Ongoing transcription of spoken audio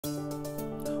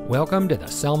Welcome to the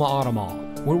Selma Auto Mall,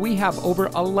 where we have over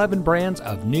 11 brands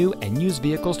of new and used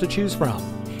vehicles to choose from.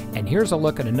 And here's a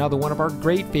look at another one of our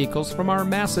great vehicles from our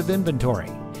massive inventory,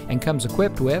 and comes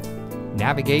equipped with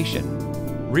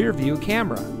navigation, rear view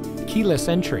camera, keyless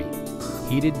entry,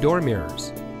 heated door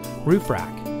mirrors, roof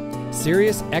rack,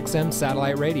 Sirius XM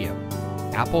satellite radio,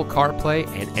 Apple CarPlay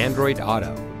and Android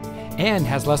Auto, and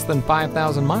has less than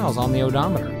 5,000 miles on the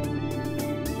odometer.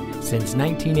 Since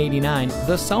 1989,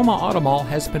 the Selma Auto Mall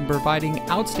has been providing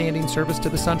outstanding service to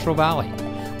the Central Valley.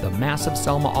 The massive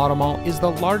Selma Auto Mall is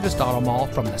the largest auto mall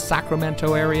from the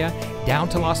Sacramento area down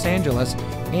to Los Angeles,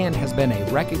 and has been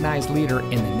a recognized leader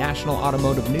in the National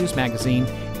Automotive News magazine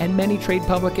and many trade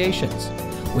publications.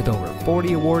 With over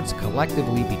 40 awards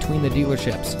collectively between the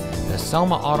dealerships, the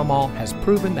Selma Auto Mall has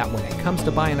proven that when it comes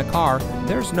to buying a car,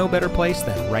 there's no better place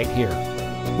than right here.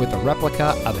 With a replica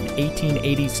of an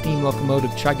 1880 steam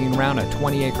locomotive chugging around a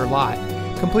 20-acre lot,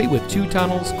 complete with 2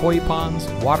 tunnels, koi ponds,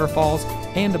 waterfalls,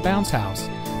 and a bounce house,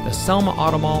 the Selma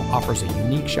Auto Mall offers a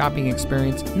unique shopping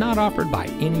experience not offered by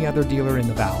any other dealer in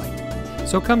the valley.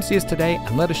 So come see us today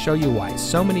and let us show you why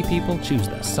so many people choose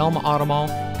the Selma Auto Mall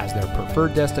as their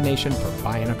preferred destination for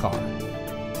buying a car.